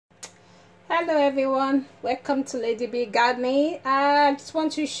Hello everyone, welcome to Lady B Gardening. I just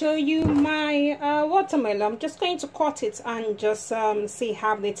want to show you my watermelon. I'm just going to cut it and just see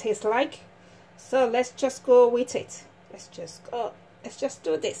how they taste like. So let's just go with it. Let's just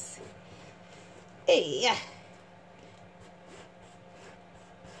do this. Hey, yeah.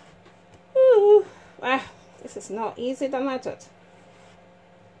 Ooh, wow, this is not easy than I thought.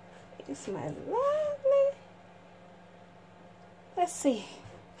 It's my lovely. Let's see.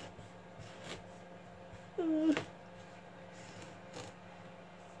 I'm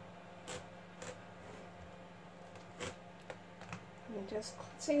just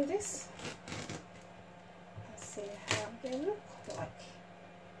cutting this. Let's see how they look like.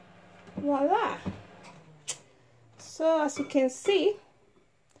 Voila! So as you can see,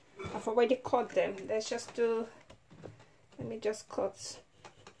 I've already cut them. Let's just do. Let me just cut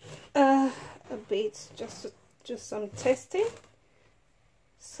a bit, just to do some testing.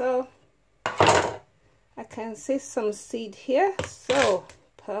 So I can see some seed here, so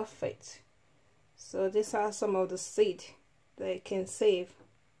perfect. So these are some of the seed that you can save.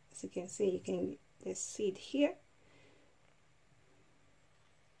 As you can see, there's seed here.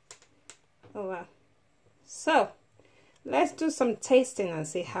 Oh wow. So let's do some tasting and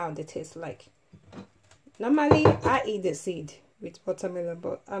see how they taste like. Normally I eat the seed with watermelon,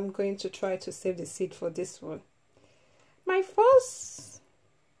 but I'm going to try to save the seed for this one. My first.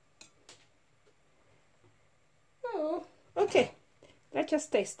 Oh, okay. Let's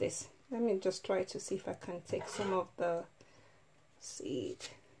just taste this. Let me just try to see if I can take some of the seed.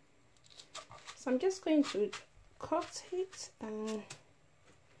 So I'm just going to cut it and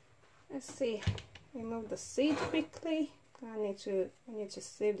let's see. Remove the seed quickly. I need to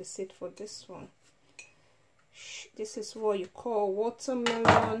save the seed for this one. This is what you call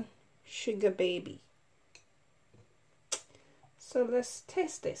watermelon sugar baby. So let's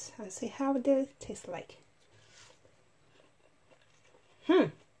taste this and see how they taste like.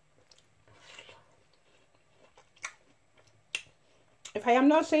 If I am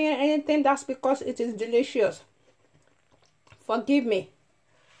not saying anything, that's because it is delicious. Forgive me.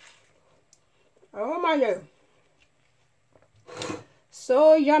 Oh my God.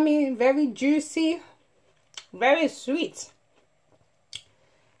 So yummy, very juicy, very sweet.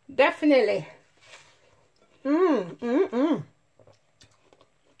 Definitely.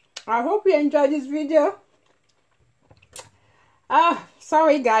 I hope you enjoyed this video.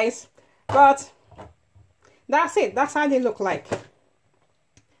 Sorry guys, but that's it. That's how they look like.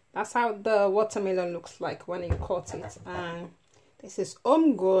 That's how the watermelon looks like when you cut it. And this is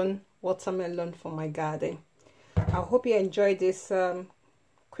homegrown watermelon for my garden. I hope you enjoyed this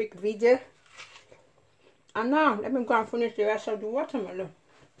quick video. And now let me go and finish the rest of the watermelon.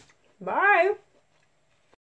 Bye.